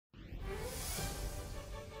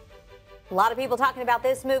A lot of people talking about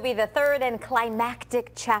this movie, the third and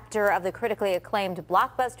climactic chapter of the critically acclaimed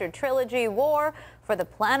blockbuster trilogy, War for the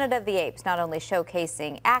Planet of the Apes, not only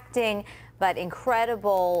showcasing acting, but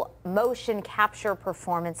incredible motion capture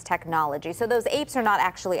performance technology. So those apes are not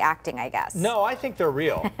actually acting, I guess. No, I think they're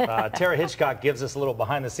real. Tara Hitchcock gives us a little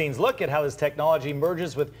behind-the-scenes look at how this technology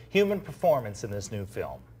merges with human performance in this new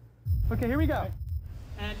film. Okay, here we go.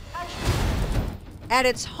 And action. At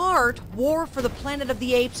its heart, War for the Planet of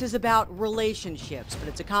the Apes is about relationships, but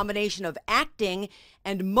it's a combination of acting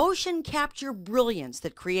and motion capture brilliance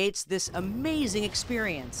that creates this amazing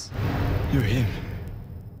experience. You're him.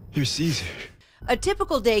 You're Caesar. A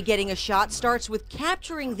typical day getting a shot starts with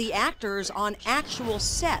capturing the actors on actual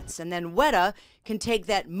sets, and then Weta can take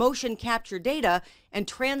that motion capture data and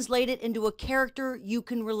translate it into a character you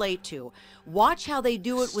can relate to. Watch how they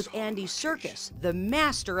do it with Andy Serkis, the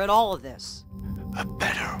master at all of this. A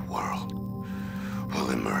better world will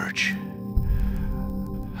emerge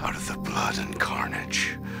out of the blood and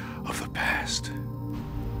carnage of the past.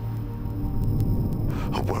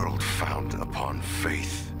 A world founded upon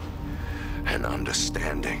faith and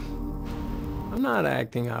understanding. I'm not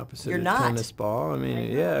acting opposite You're a not. tennis ball. I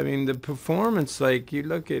mean, yeah, I mean, the performance, like, you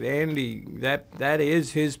look at Andy, that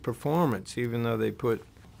is his performance, even though they put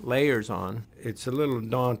layers on. It's a little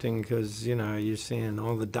daunting because, you know, you're seeing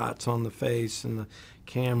all the dots on the face and the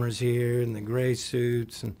cameras here and the gray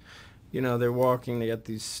suits and, you know, they're walking, they got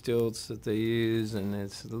these stilts that they use, and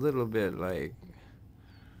it's a little bit like,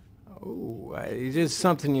 oh, it's just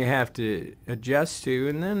something you have to adjust to,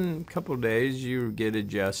 and then a couple of days you get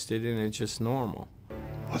adjusted and it's just normal.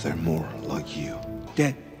 Are there more like you?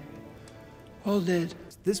 Dead. All dead.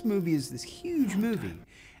 This movie is this huge movie,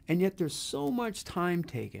 and yet there's so much time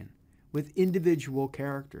taken with individual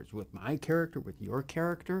characters, with my character, with your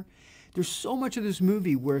character. There's so much of this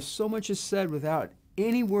movie where so much is said without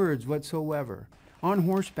any words whatsoever, on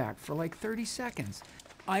horseback for like 30 seconds.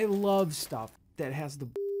 I love stuff that has the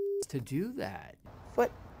to do that.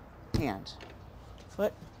 Foot, hand.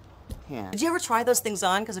 Foot, hand. Did you ever try those things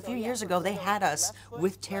on? Because a few years ago they had us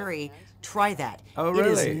with Terry try that. Oh,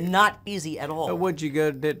 really? It is not easy at all. Would you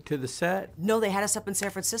go to the set? No, they had us up in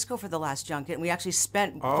San Francisco for the last junket, and we actually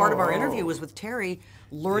spent part of our interview was with Terry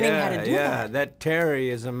learning how to do yeah, that. that Terry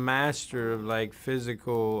is a master of, like,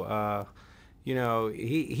 physical, you know,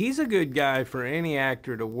 he's a good guy for any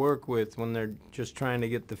actor to work with when they're just trying to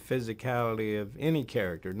get the physicality of any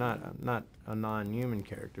character, not a non-human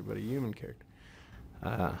character, but a human character.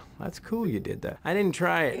 That's cool you did that. I didn't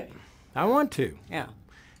try it. I want to. Yeah.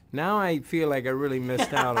 Now I feel like I really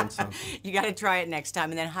missed out on something. You got to try it next time,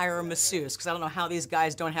 and then hire a masseuse, because I don't know how these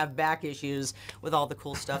guys don't have back issues with all the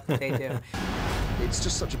cool stuff that they do. It's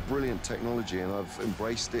just such a brilliant technology, and I've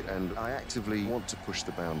embraced it, and I actively want to push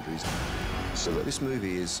the boundaries. So that this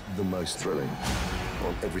movie is the most thrilling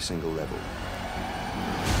on every single level.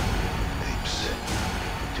 Apes.